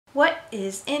What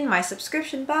is in my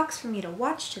subscription box for me to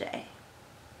watch today?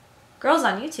 Girls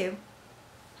on YouTube.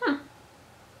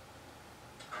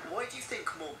 Why do you think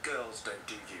more girls don't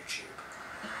do YouTube?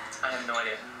 I have no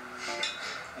idea.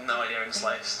 No idea in the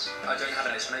slightest. I don't have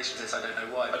an explanation for this, I don't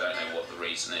know why. I don't know what the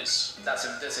reason is. That's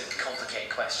a complicated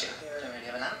question. I don't really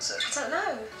have an answer. I don't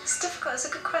know. It's difficult. It's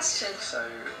a good question. So,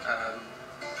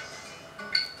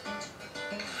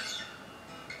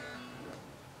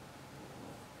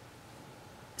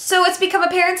 So it's become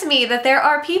apparent to me that there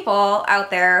are people out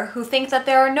there who think that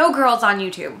there are no girls on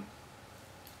YouTube.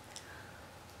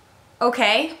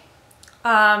 Okay.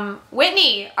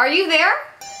 Whitney, are you there?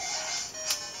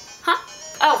 Huh?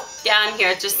 Oh, yeah, I'm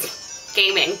here, just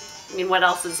gaming. I mean, what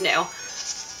else is new?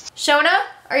 Shona,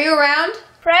 are you around?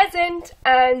 Present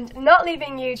and not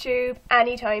leaving YouTube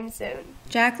anytime soon.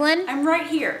 Jacqueline? I'm right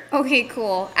here. Okay,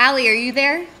 cool. Allie, are you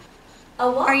there? A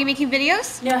what? Are you making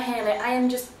videos? No, Haley, I am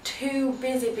just too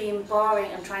busy being boring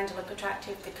and trying to look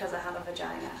attractive because I have a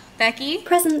vagina. Becky?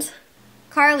 Present.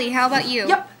 Carly, how about you?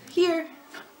 Yep, here.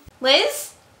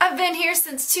 Liz? I've been here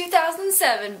since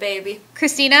 2007, baby.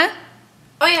 Christina?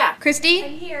 Oh yeah. Christy?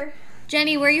 I'm here.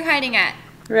 Jenny, where are you hiding at?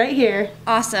 Right here.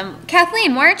 Awesome.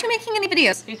 Kathleen, why aren't you making any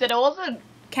videos? You said it wasn't.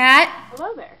 Kat?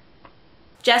 Hello there.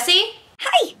 Jesse?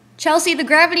 Hi. Chelsea, the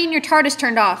gravity in your TARDIS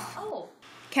turned off. Oh.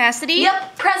 Cassidy?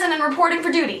 Yep, present and reporting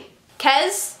for duty.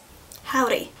 Kez?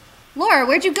 Howdy. Laura,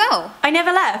 where'd you go? I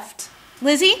never left.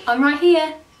 Lizzie? I'm right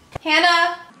here.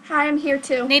 Hannah? Hi, I'm here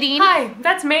too. Nadine? Hi,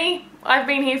 that's me. I've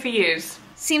been here for years.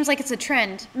 Seems like it's a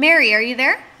trend. Mary, are you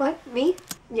there? What? Me?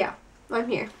 Yeah, I'm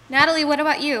here. Natalie, what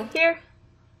about you? Here.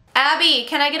 Abby,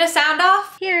 can I get a sound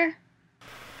off? Here.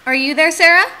 Are you there,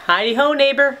 Sarah? Heidi ho,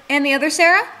 neighbor. And the other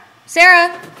Sarah?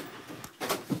 Sarah?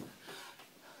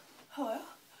 Hello?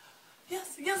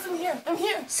 Yes, I'm here. I'm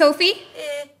here. Sophie?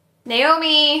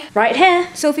 Naomi? Right here.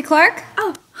 Sophie Clark?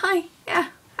 Oh, hi. Yeah,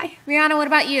 hi. Rihanna, what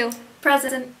about you?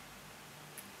 Present.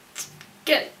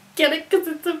 Get it? Because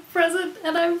it's a present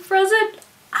and I'm present.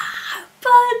 Ah,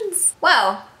 buns.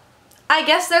 Well, I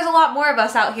guess there's a lot more of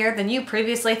us out here than you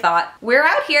previously thought. We're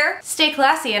out here. Stay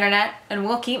classy, internet, and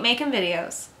we'll keep making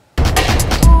videos.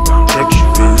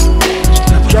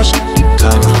 Just keep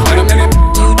time. Wait a minute.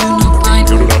 You do not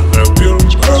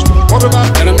mind.